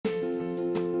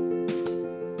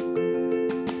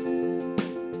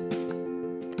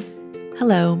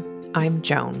Hello, I'm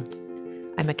Joan.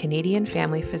 I'm a Canadian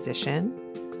family physician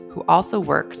who also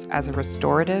works as a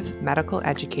restorative medical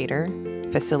educator,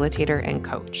 facilitator, and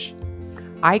coach.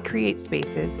 I create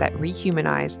spaces that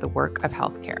rehumanize the work of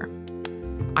healthcare.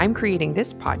 I'm creating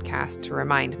this podcast to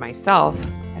remind myself,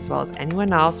 as well as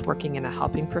anyone else working in a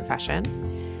helping profession,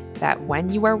 that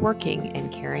when you are working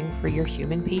and caring for your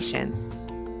human patients,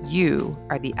 you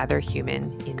are the other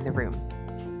human in the room.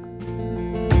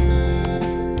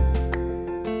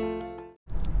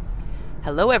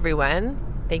 Hello, everyone.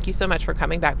 Thank you so much for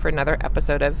coming back for another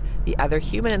episode of The Other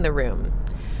Human in the Room.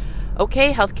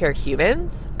 Okay, healthcare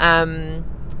humans.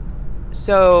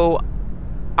 So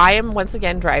I am once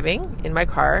again driving in my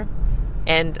car,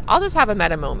 and I'll just have a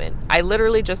meta moment. I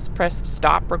literally just pressed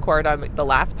stop record on the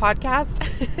last podcast,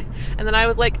 and then I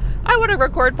was like, I want to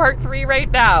record part 3 right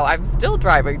now. I'm still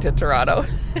driving to Toronto,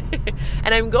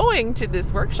 and I'm going to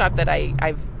this workshop that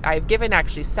I've given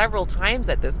actually several times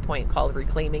at this point called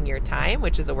Reclaiming Your Time,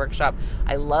 which is a workshop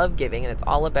I love giving, and it's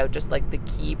all about just like the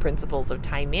key principles of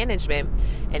time management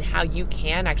and how you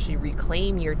can actually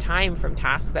reclaim your time from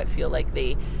tasks that feel like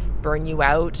they burn you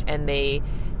out and they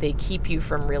keep you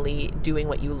from really doing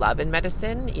what you love in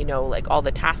medicine. You know, like all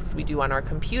the tasks we do on our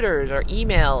computers or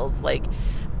emails, like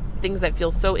things that feel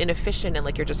so inefficient and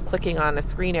like you're just clicking on a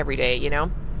screen every day, you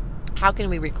know? How can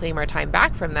we reclaim our time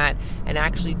back from that and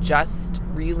actually just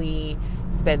really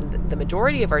spend the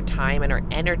majority of our time and our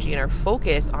energy and our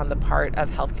focus on the part of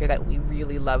healthcare that we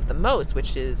really love the most,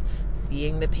 which is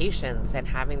seeing the patients and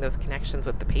having those connections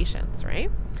with the patients, right?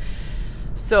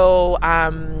 So,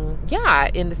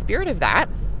 in the spirit of that,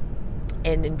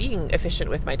 and in being efficient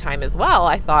with my time as well,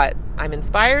 I thought, I'm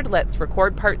inspired, let's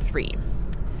record part 3.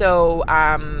 So,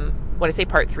 when I say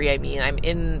part 3, I mean I'm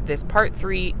in this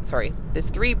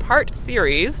 3-part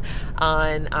series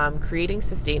on creating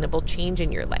sustainable change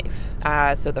in your life.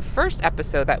 So the first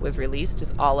episode that was released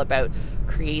is all about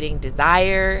creating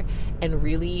desire and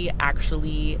really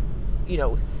actually,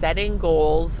 setting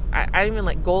goals. I don't even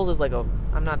like goals is like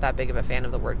I'm not that big of a fan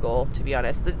of the word goal, to be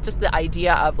honest. Just the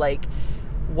idea of like,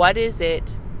 what is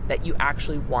it that you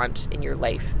actually want in your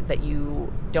life that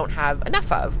you don't have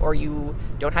enough of or you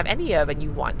don't have any of and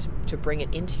you want to bring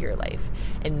it into your life,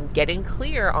 and getting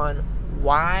clear on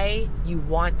why you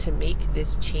want to make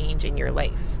this change in your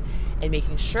life and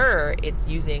making sure it's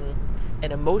using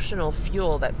an emotional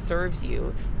fuel that serves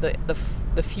you, the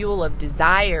fuel of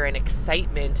desire and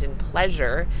excitement and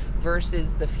pleasure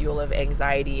versus the fuel of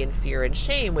anxiety and fear and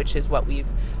shame, which is what we've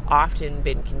often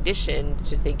been conditioned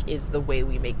to think is the way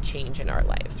we make change in our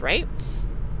lives, right?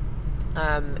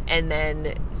 And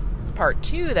then part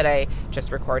 2 that I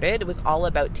just recorded was all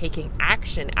about taking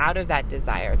action out of that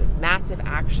desire, this massive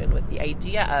action, with the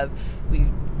idea of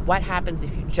what happens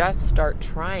if you just start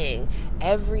trying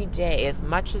every day as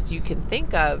much as you can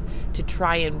think of to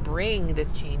try and bring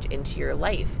this change into your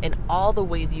life, and all the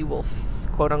ways you will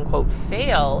quote unquote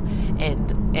fail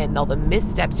and all the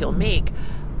missteps you'll make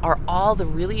are all the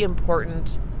really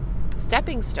important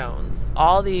stepping stones,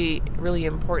 all the really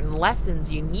important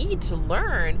lessons you need to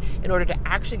learn in order to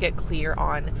actually get clear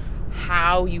on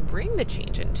how you bring the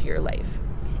change into your life,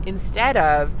 instead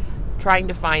of trying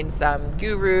to find some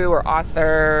guru or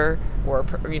author or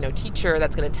teacher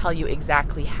that's going to tell you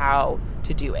exactly how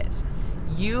to do it.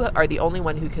 You are the only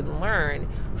one who can learn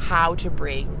how to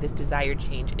bring this desired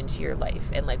change into your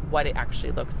life and like what it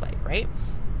actually looks like, right?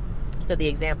 So the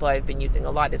example I've been using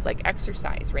a lot is like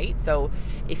exercise, right? So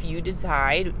if you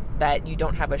decide that you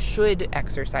don't have a should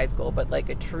exercise goal, but like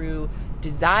a true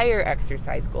desire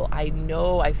exercise goal, I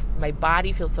know my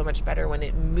body feels so much better when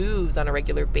it moves on a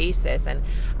regular basis, and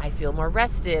I feel more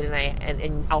rested, and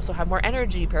I also have more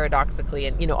energy paradoxically,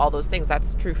 and all those things.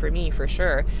 That's true for me for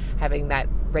sure. Having that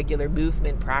regular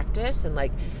movement practice and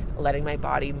like letting my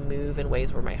body move in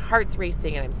ways where my heart's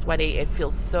racing and I'm sweaty, it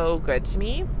feels so good to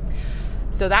me.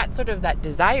 So that's sort of that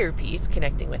desire piece,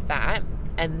 connecting with that.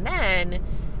 And then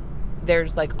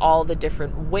there's like all the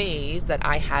different ways that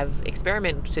I have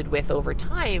experimented with over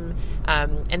time,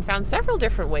 and found several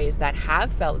different ways that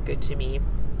have felt good to me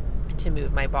to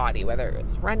move my body, whether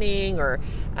it's running or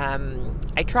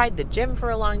I tried the gym for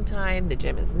a long time. The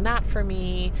gym is not for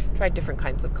me. Tried different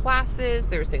kinds of classes.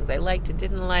 There was things I liked and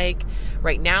didn't like.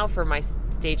 Right now, for my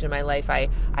stage in my life, I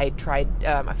tried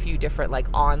a few different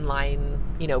like online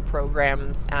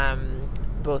programs,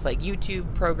 both like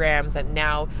YouTube programs, and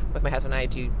now with my husband and I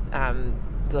do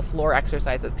the floor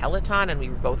exercise of Peloton, and we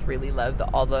both really love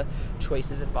all the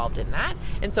choices involved in that.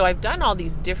 And so I've done all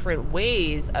these different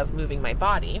ways of moving my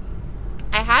body.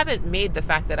 I haven't made the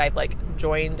fact that I've like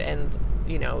joined and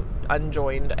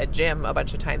unjoined a gym a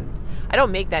bunch of times, I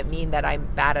don't make that mean that I'm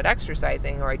bad at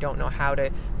exercising or I don't know how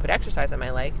to put exercise in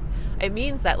my life. It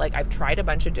means that I've tried a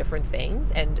bunch of different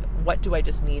things, and what do I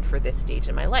just need for this stage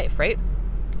in my life, right?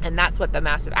 And that's what the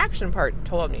massive action part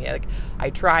told me. I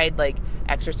tried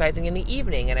exercising in the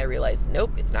evening, and I realized,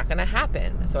 nope, it's not going to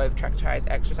happen. So I've tried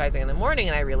exercising in the morning,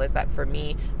 and I realized that for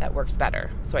me, that works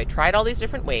better. So I tried all these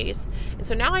different ways. And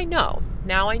so now I know,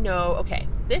 okay,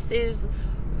 this is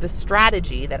the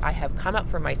strategy that I have come up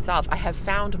for myself. I have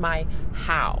found my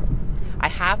how. I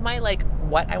have my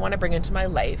what I want to bring into my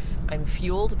life. I'm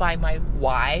fueled by my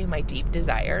why, my deep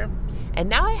desire. And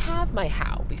now I have my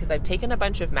how, because I've taken a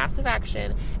bunch of massive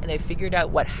action and I've figured out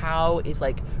what how is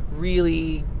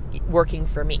really working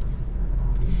for me.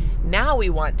 Now we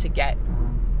want to get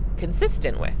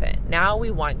consistent with it. Now we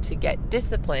want to get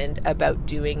disciplined about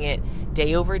doing it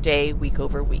day over day, week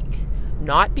over week.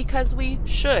 Not because we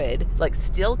should,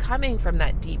 still coming from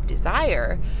that deep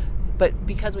desire, but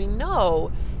because we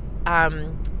know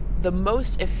the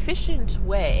most efficient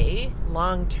way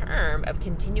long term of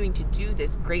continuing to do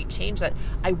this great change that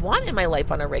I want in my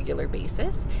life on a regular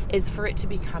basis is for it to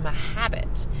become a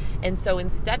habit. And so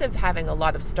instead of having a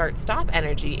lot of start-stop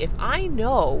energy, if I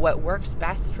know what works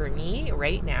best for me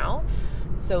right now,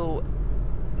 so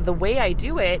the way I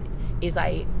do it is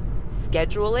I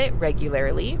schedule it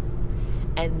regularly,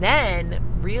 and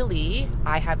then really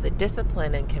I have the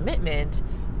discipline and commitment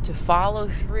to follow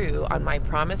through on my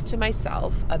promise to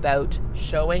myself about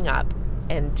showing up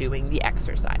and doing the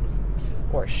exercise,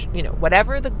 or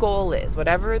whatever the goal is,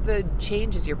 whatever the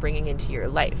changes you're bringing into your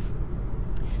life.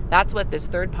 That's what this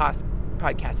third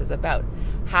podcast is about.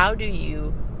 How do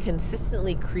you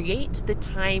consistently create the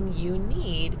time you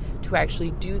need to actually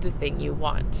do the thing you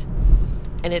want?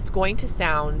 And it's going to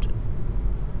sound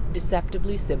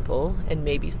deceptively simple and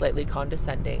maybe slightly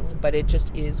condescending, but it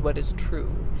just is what is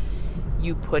true.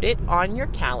 You put it on your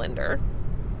calendar,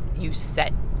 you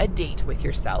set a date with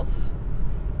yourself,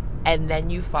 and then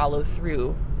you follow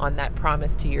through on that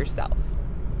promise to yourself.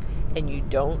 And you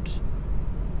don't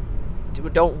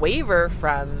waver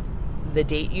from the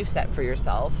date you've set for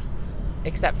yourself,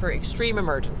 except for extreme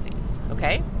emergencies,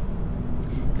 okay?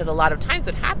 Because a lot of times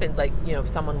what happens,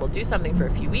 someone will do something for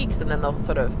a few weeks and then they'll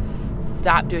sort of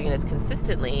stop doing it as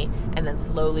consistently, and then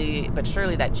slowly but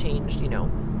surely that change,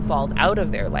 falls out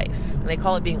of their life. And they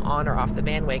call it being on or off the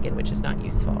bandwagon, which is not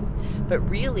useful. But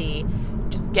really,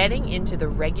 just getting into the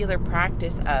regular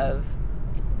practice of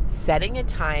setting a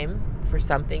time for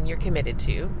something you're committed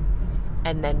to,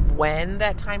 and then when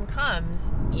that time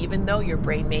comes, even though your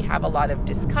brain may have a lot of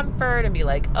discomfort and be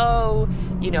like, oh,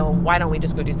 why don't we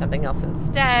just go do something else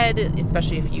instead?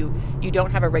 Especially if you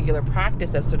don't have a regular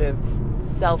practice of sort of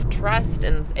self-trust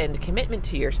and commitment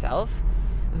to yourself.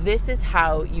 This is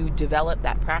how you develop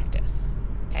that practice,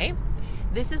 okay?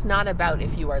 This is not about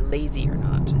if you are lazy or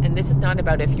not. And this is not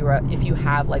about if you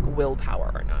have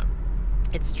willpower or not.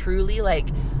 It's truly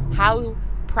how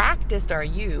practiced are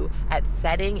you at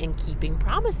setting and keeping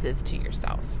promises to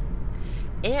yourself?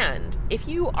 And if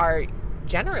you are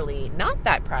generally not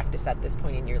that practiced at this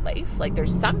point in your life,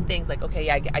 there's some things okay,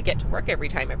 I get to work every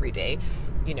day,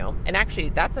 and actually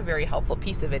that's a very helpful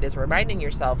piece of it, is reminding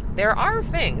yourself there are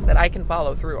things that I can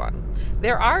follow through on.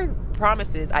 There are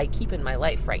promises I keep in my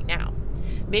life right now.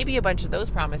 Maybe a bunch of those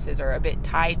promises are a bit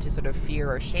tied to sort of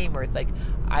fear or shame, where it's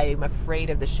I'm afraid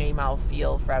of the shame I'll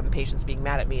feel from patients being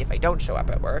mad at me if I don't show up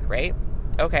at work, right?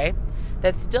 Okay.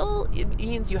 That still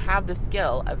means you have the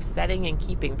skill of setting and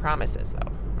keeping promises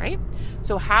though, right?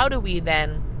 So how do we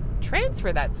then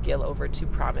transfer that skill over to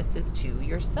promises to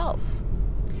yourself?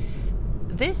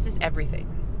 This is everything.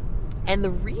 And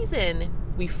the reason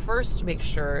we first make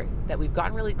sure that we've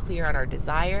gotten really clear on our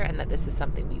desire and that this is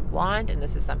something we want and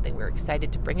this is something we're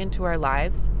excited to bring into our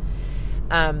lives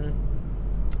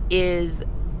is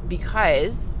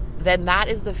because then that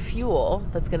is the fuel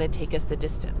that's going to take us the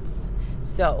distance.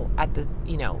 So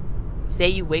say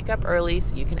you wake up early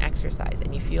so you can exercise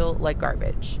and you feel like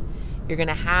garbage. You're going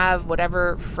to have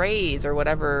whatever phrase or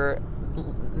whatever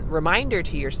reminder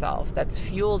to yourself that's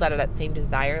fueled out of that same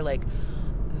desire,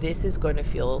 this is going to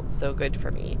feel so good for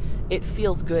me. It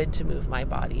feels good to move my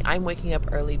body. I'm waking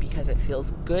up early because it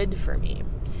feels good for me.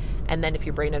 And then if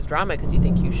your brain has drama because you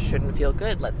think you shouldn't feel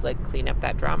good, let's clean up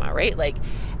that drama, right?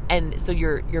 And so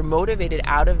you're motivated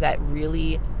out of that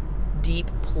really deep,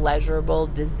 pleasurable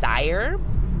desire.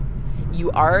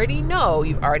 You already know,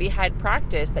 you've already had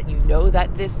practice that you know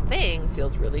that this thing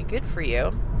feels really good for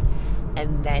you.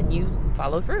 And then you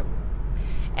follow through.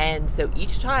 And so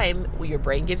each time your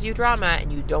brain gives you drama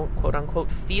and you don't quote unquote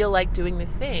feel like doing the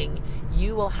thing,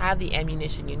 you will have the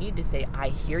ammunition you need to say, I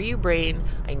hear you, brain.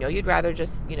 I know you'd rather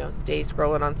just, stay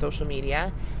scrolling on social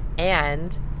media.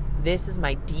 And this is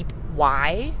my deep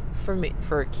why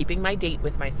for keeping my date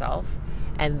with myself.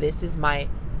 And this is my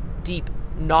deep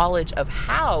knowledge of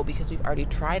how, because we've already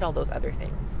tried all those other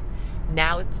things.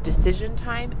 Now it's decision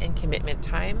time and commitment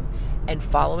time and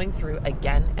following through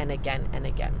again and again and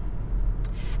again.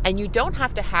 And you don't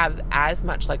have to have as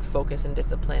much like focus and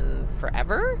discipline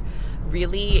forever.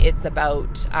 Really, it's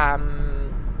about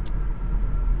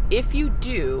if you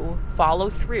do follow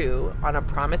through on a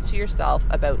promise to yourself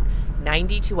about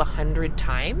 90 to 100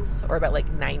 times, or about like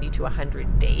 90 to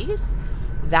 100 days,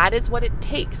 that is what it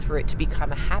takes for it to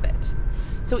become a habit.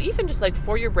 So even just like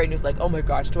for your brain who's like, oh my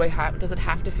gosh, does it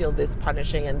have to feel this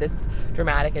punishing and this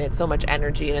dramatic and it's so much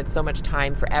energy and it's so much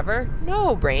time forever?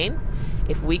 No, brain.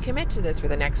 If we commit to this for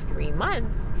the next 3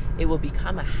 months, it will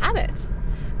become a habit.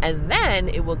 And then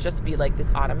it will just be like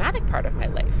this automatic part of my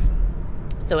life.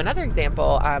 So another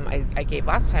example I gave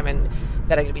last time and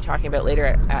that I'm going to be talking about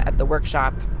later at the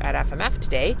workshop at FMF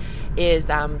today is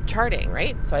charting,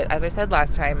 right? So as I said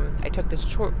last time, I took this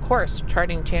course,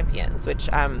 Charting Champions, which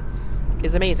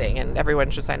is amazing and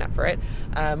everyone should sign up for it.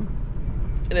 And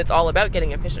it's all about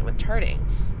getting efficient with charting.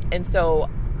 And so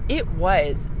it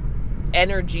was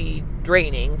energy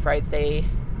draining for, I'd say,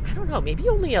 I don't know, maybe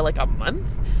only like a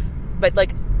month. But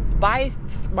like by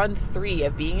month 3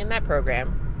 of being in that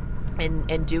program,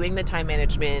 and doing the time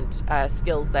management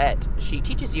skills that she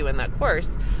teaches you in that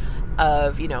course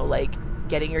of, like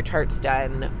getting your charts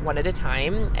done one at a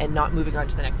time and not moving on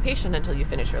to the next patient until you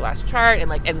finish your last chart,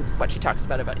 and what she talks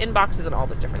about inboxes and all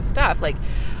this different stuff. Like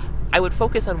I would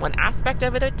focus on one aspect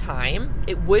of it at a time.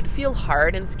 It would feel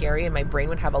hard and scary and my brain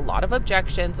would have a lot of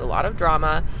objections, a lot of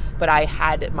drama, but I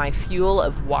had my fuel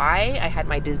of why. I had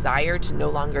my desire to no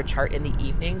longer chart in the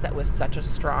evenings. That was such a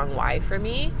strong why for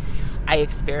me. I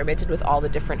experimented with all the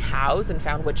different hows and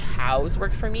found which hows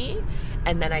work for me.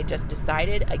 And then I just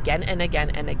decided again and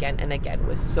again and again and again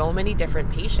with so many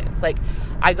different patients. Like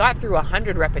I got through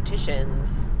 100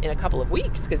 repetitions in a couple of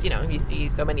weeks because, you see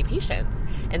so many patients.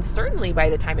 And certainly by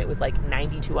the time it was like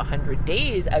 90 to 100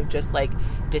 days of just like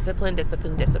discipline,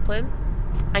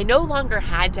 I no longer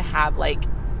had to have like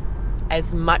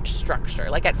as much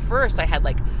structure. Like at first I had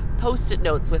like Post-it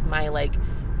notes with my like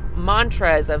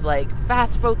mantras of like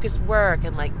fast focus work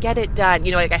and like get it done.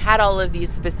 Like I had all of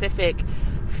these specific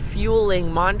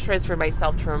fueling mantras for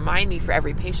myself to remind me for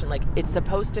every patient, like it's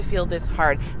supposed to feel this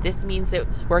hard. This means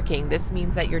it's working. This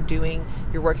means that you're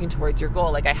working towards your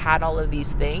goal. Like I had all of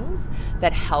these things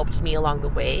that helped me along the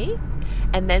way.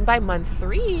 And then by month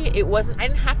 3, I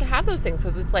didn't have to have those things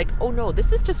because it's like, oh no,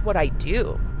 this is just what I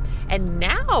do. And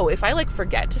now if I like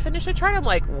forget to finish a chart, I'm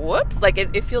like, whoops, like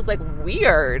it feels like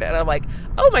weird. And I'm like,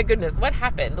 oh my goodness, what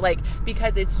happened? Like,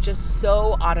 because it's just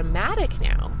so automatic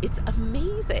now. It's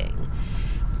amazing.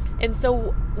 And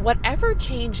so whatever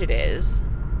change it is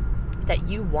that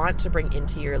you want to bring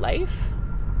into your life,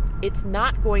 it's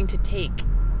not going to take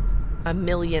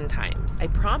 1,000,000 times. I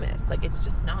promise. Like it's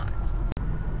just not.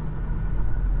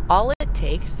 All it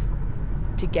takes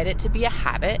to get it to be a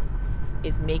habit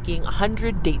is making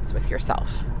 100 dates with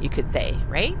yourself, you could say,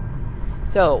 right?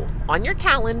 So on your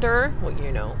calendar,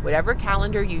 whatever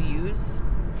calendar you use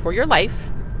for your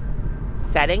life,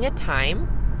 setting a time,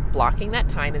 blocking that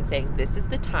time and saying, this is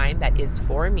the time that is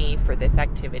for me for this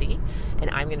activity. And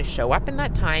I'm going to show up in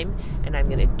that time and I'm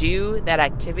going to do that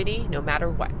activity no matter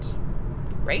what,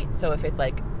 right? So if it's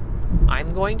like,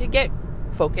 I'm going to get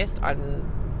focused on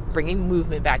bringing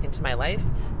movement back into my life,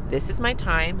 this is my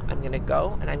time. I'm going to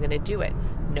go and I'm going to do it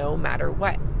no matter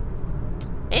what.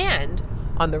 And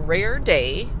on the rare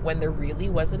day when there really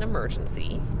was an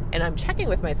emergency and I'm checking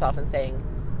with myself and saying,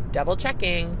 double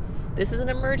checking, this is an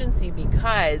emergency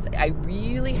because I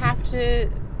really can't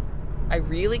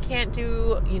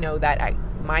do,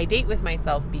 my date with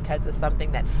myself because of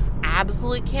something that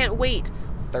absolutely can't wait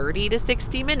 30 to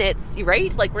 60 minutes,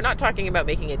 right? Like we're not talking about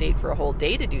making a date for a whole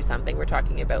day to do something. We're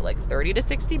talking about like 30 to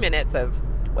 60 minutes of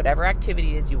whatever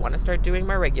activity it is you want to start doing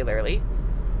more regularly.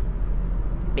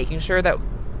 Making sure that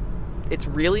it's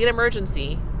really an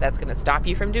emergency that's going to stop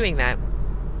you from doing that.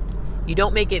 You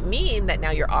don't make it mean that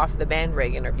now you're off the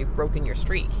bandwagon or you've broken your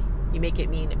streak. You make it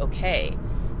mean, okay,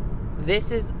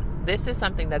 this is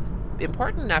something that's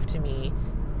important enough to me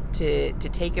to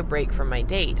take a break from my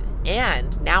date.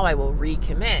 And now I will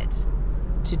recommit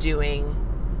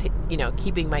to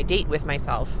keeping my date with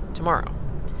myself tomorrow.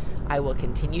 I will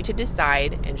continue to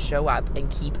decide and show up and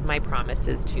keep my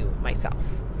promises to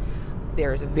myself.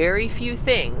 There's very few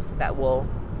things that will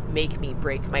make me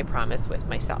break my promise with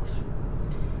myself.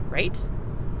 Right?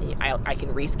 I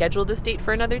can reschedule this date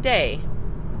for another day,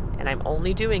 and I'm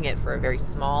only doing it for a very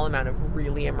small amount of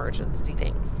really emergency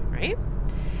things, right?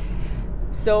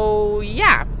 So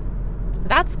yeah,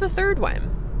 that's the third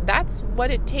one. That's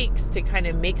what it takes to kind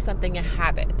of make something a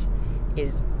habit,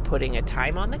 is putting a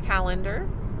time on the calendar.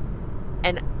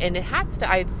 And it has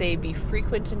to, I'd say, be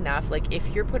frequent enough. Like if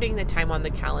you're putting the time on the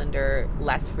calendar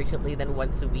less frequently than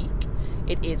once a week,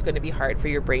 it is going to be hard for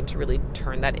your brain to really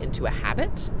turn that into a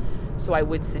habit. So I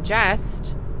would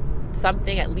suggest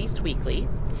something at least weekly.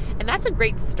 And that's a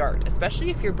great start, especially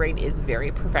if your brain is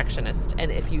very perfectionist.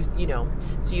 And if you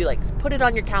like put it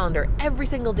on your calendar every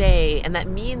single day. And that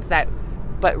means that,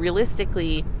 but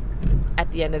realistically,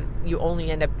 at the end of, you only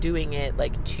end up doing it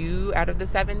like 2 out of the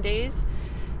 7 days.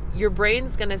 Your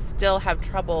brain's going to still have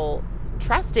trouble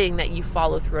trusting that you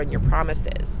follow through on your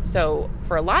promises. So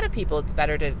for a lot of people, it's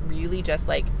better to really just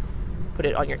like put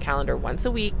it on your calendar once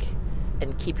a week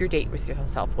and keep your date with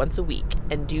yourself once a week,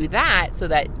 and do that so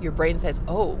that your brain says,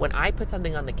 oh, when I put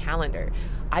something on the calendar,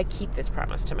 I keep this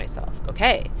promise to myself.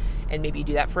 Okay. And maybe you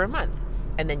do that for a month,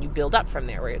 and then you build up from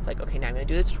there, where it's like, okay, now I'm going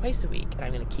to do this twice a week, and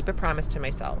I'm going to keep a promise to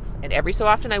myself. And every so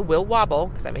often I will wobble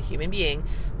because I'm a human being,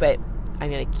 but I'm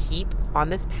going to keep on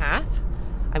this path.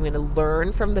 I'm going to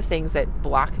learn from the things that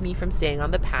block me from staying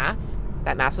on the path.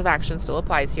 That massive action still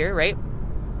applies here, right?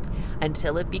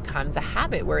 Until it becomes a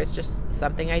habit where it's just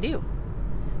something I do.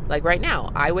 Like right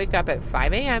now, I wake up at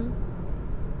 5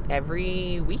 a.m.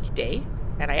 every weekday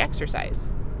and I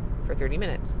exercise for 30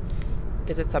 minutes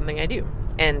because it's something I do.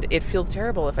 And it feels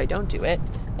terrible if I don't do it.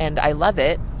 And I love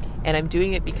it. And I'm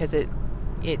doing it because it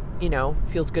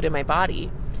feels good in my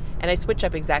body. And I switch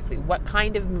up exactly what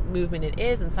kind of movement it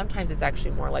is. And sometimes it's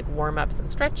actually more like warm-ups and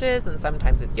stretches. And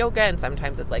sometimes it's yoga. And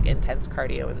sometimes it's like intense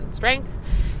cardio and strength.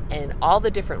 And all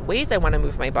the different ways I want to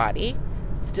move my body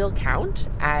still count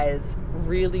as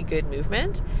really good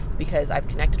movement because I've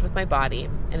connected with my body.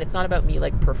 And it's not about me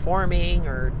like performing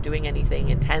or doing anything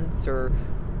intense or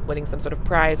winning some sort of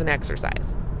prize in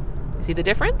exercise. You see the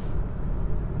difference?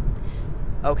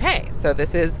 Okay, so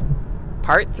this is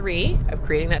part 3 of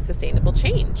creating that sustainable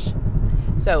change.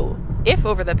 So if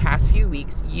over the past few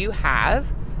weeks you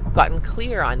have gotten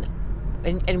clear on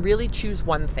and really choose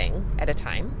one thing at a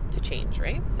time to change,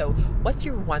 right? So what's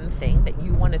your one thing that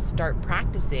you want to start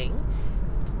practicing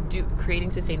creating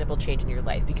sustainable change in your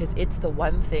life? Because it's the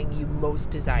one thing you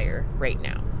most desire right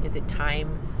now. Is it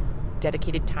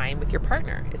dedicated time with your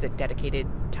partner? Is it dedicated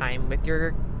time with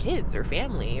your kids or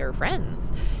family or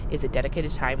friends? Is it dedicated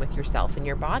time with yourself and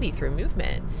your body through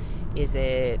movement? Is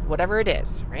it whatever it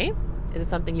is, right? Is it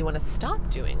something you want to stop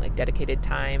doing, like dedicated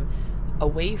time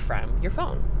away from your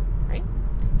phone, right?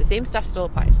 The same stuff still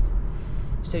applies.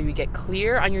 So you get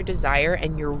clear on your desire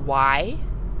and your why.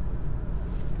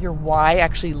 Your why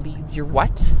actually leads your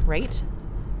what, right?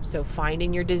 So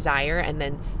finding your desire and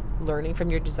then learning from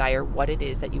your desire what it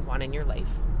is that you want in your life.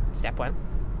 Step 1.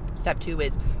 Step 2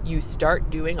 is you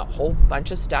start doing a whole bunch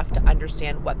of stuff to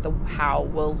understand what the how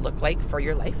will look like for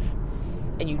your life.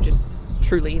 And you just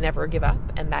truly never give up.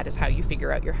 And that is how you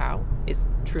figure out your how, is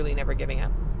truly never giving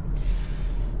up.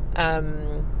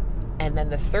 And then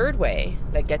the third way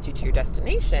that gets you to your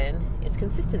destination is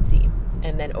consistency.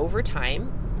 And then over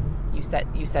time, you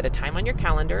set a time on your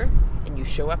calendar and you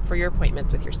show up for your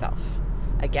appointments with yourself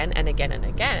again and again and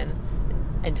again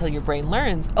until your brain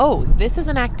learns, oh, this is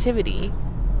an activity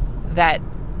that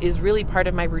is really part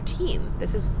of my routine.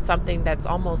 This is something that's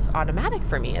almost automatic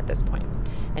for me at this point.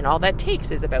 And all that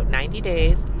takes is about 90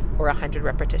 days or 100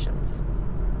 repetitions.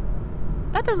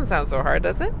 That doesn't sound so hard,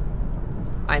 does it?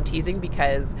 I'm teasing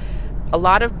because a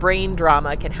lot of brain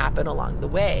drama can happen along the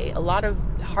way. A lot of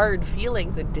hard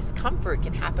feelings and discomfort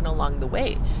can happen along the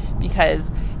way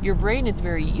because your brain is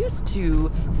very used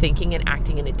to thinking and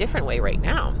acting in a different way right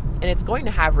now. And it's going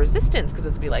to have resistance because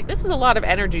it's going to be like, this is a lot of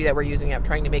energy that we're using up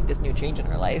trying to make this new change in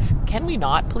our life. Can we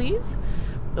not, please?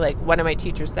 Like one of my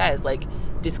teachers says, like,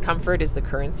 discomfort is the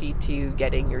currency to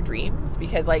getting your dreams,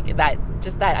 because like that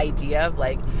idea of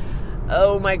like,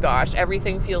 oh my gosh,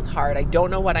 everything feels hard. I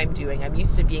don't know what I'm doing. I'm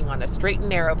used to being on a straight and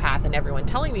narrow path and everyone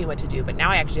telling me what to do. But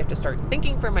now I actually have to start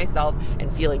thinking for myself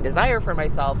and feeling desire for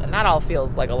myself. And that all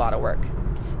feels like a lot of work.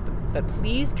 But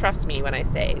please trust me when I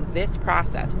say this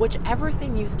process, whichever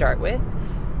thing you start with,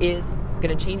 is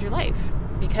going to change your life.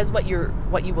 Because what you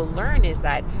will learn is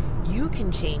that you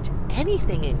can change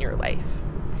anything in your life.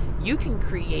 You can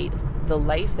create the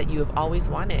life that you have always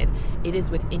wanted. It is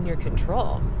within your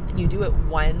control. And you do it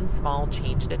one small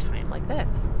change at a time like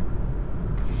this.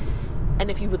 And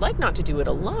if you would like not to do it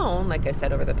alone, like I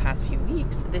said over the past few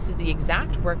weeks, this is the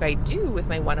exact work I do with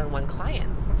my one-on-one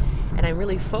clients. And I'm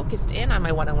really focused in on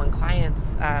my one-on-one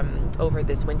clients over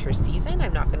this winter season.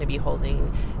 I'm not going to be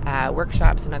holding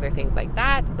workshops and other things like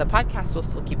that. The podcast will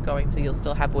still keep going, so you'll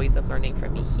still have ways of learning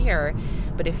from me here.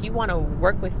 But if you want to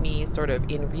work with me sort of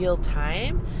in real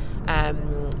time,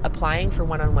 applying for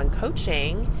one-on-one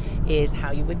coaching is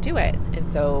how you would do it. And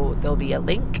so there'll be a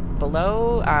link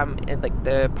below in like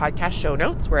the podcast show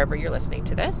notes, wherever you're listening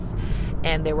to this.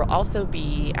 And there will also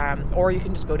be, or you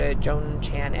can just go to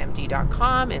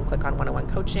joanchanmd.com and click on one-on-one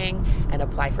coaching and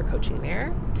apply for coaching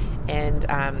there. And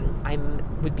I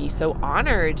would be so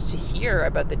honored to hear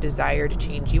about the desired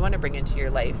change you want to bring into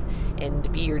your life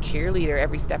and be your cheerleader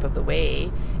every step of the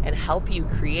way and help you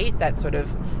create that sort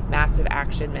of massive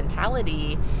action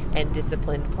mentality and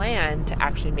disciplined plan to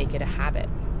actually make it a habit.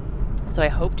 So I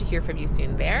hope to hear from you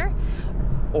soon there,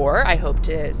 or I hope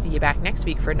to see you back next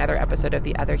week for another episode of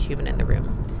The Other Human in the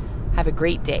Room. Have a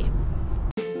great day.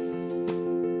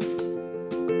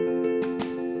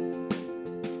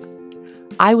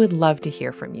 I would love to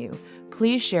hear from you.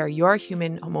 Please share your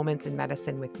human moments in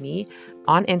medicine with me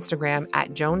on Instagram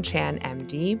at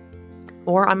JoanChanMD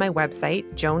or on my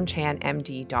website,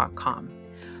 joanchanmd.com.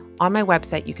 On my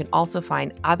website, you can also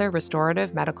find other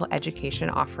restorative medical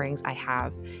education offerings I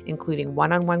have, including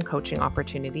one-on-one coaching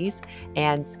opportunities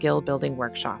and skill building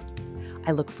workshops.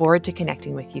 I look forward to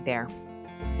connecting with you there.